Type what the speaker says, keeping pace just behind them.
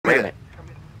Damn it.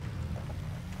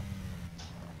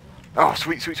 Oh,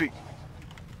 sweet, sweet, sweet.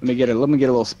 Let me get a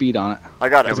little speed on it. I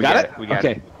got it. We got it? We got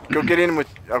okay. it. Go get in with.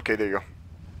 Okay, there you go.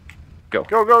 Go.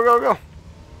 Go, go, go, go.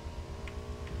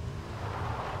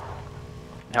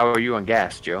 How are you on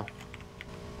gas, Joe?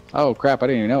 Oh crap! I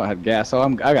didn't even know I had gas. Oh,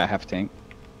 I got half a tank.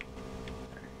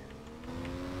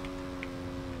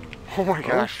 Oh my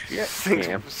gosh, shit. this thing's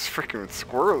Damn. freaking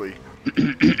squirrely.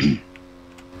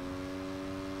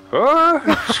 Oh!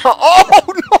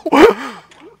 Oh no!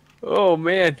 Oh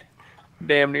man,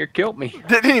 damn near killed me.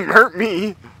 That didn't even hurt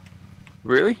me.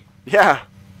 Really? Yeah.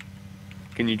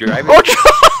 Can you drive it?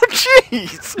 Oh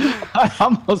jeez! I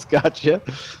almost got you.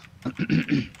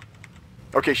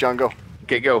 Okay, Sean, go.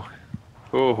 Okay, go.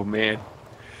 Oh man.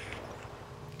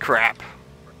 Crap.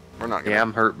 We're not gonna. Yeah,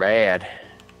 I'm hurt bad.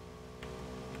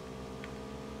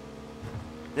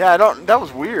 Yeah, I don't. That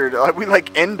was weird. We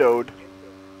like endoed.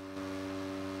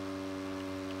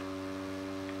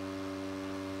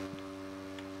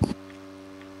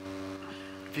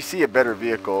 If you see a better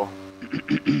vehicle,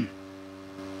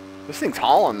 this thing's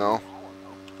hauling though.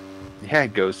 Yeah,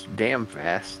 it goes damn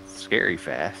fast. Scary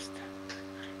fast.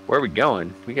 Where are we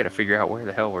going? We got to figure out where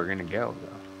the hell we're gonna go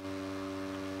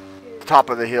though. Top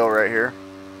of the hill right here.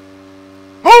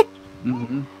 Oh!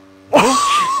 Mm-hmm.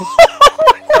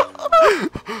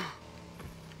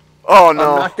 Oh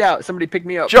no! I'm knocked out. Somebody pick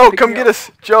me up. Joe, Pick come me get up.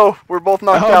 us. Joe, we're both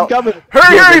knocked I'm out. coming.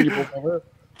 Hurry, Yeah, hurry! you both over.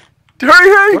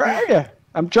 Hurry, Where hurry! are you?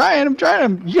 I'm trying.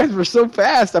 You guys were so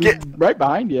fast. I'm right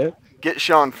behind you. Get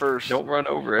Sean first. Don't run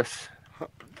over us.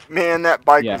 Man, that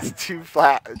bike Yeah. was too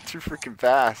flat, too freaking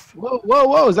fast. Whoa, whoa,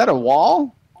 whoa! Is that a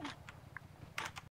wall?